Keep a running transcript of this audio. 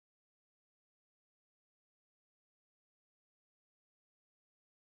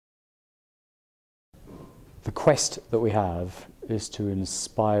The quest that we have is to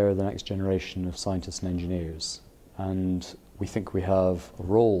inspire the next generation of scientists and engineers, and we think we have a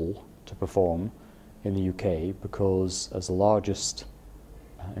role to perform in the UK because, as the largest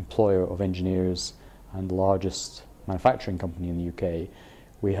employer of engineers and the largest manufacturing company in the UK,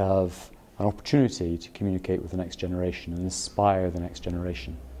 we have an opportunity to communicate with the next generation and inspire the next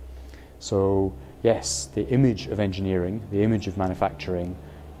generation. So yes, the image of engineering, the image of manufacturing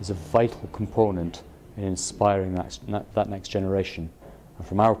is a vital component in inspiring that next generation. And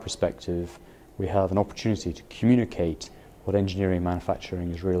from our perspective, we have an opportunity to communicate what engineering and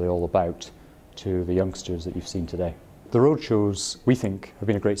manufacturing is really all about to the youngsters that you've seen today. The roadshows, we think, have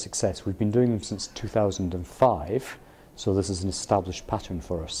been a great success. We've been doing them since 2005, so this is an established pattern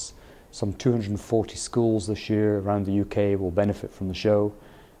for us. Some 240 schools this year around the UK will benefit from the show,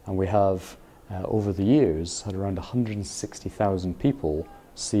 and we have, over the years, had around 160,000 people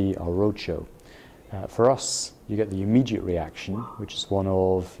see our roadshow. For us, you get the immediate reaction, which is one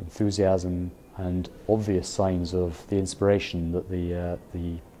of enthusiasm and obvious signs of the inspiration that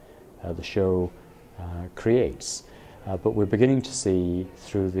the show creates. But we're beginning to see,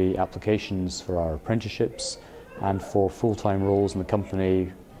 through the applications for our apprenticeships and for full-time roles in the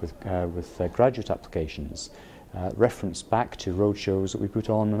company with graduate applications, reference back to roadshows that we put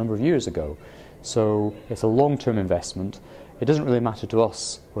on a number of years ago. So it's a long-term investment. It doesn't really matter to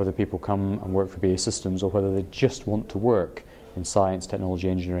us whether people come and work for BAE Systems or whether they just want to work in science, technology,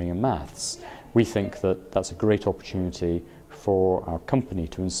 engineering and maths. We think that that's a great opportunity for our company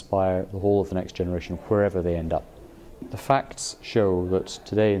to inspire the whole of the next generation wherever they end up. The facts show that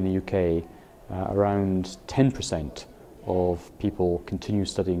today in the UK, around 10% of people continue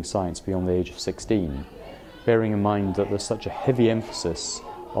studying science beyond the age of 16, bearing in mind that there's such a heavy emphasis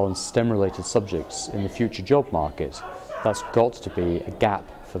on STEM-related subjects in the future job market. That's got to be a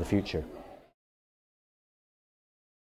gap for the future.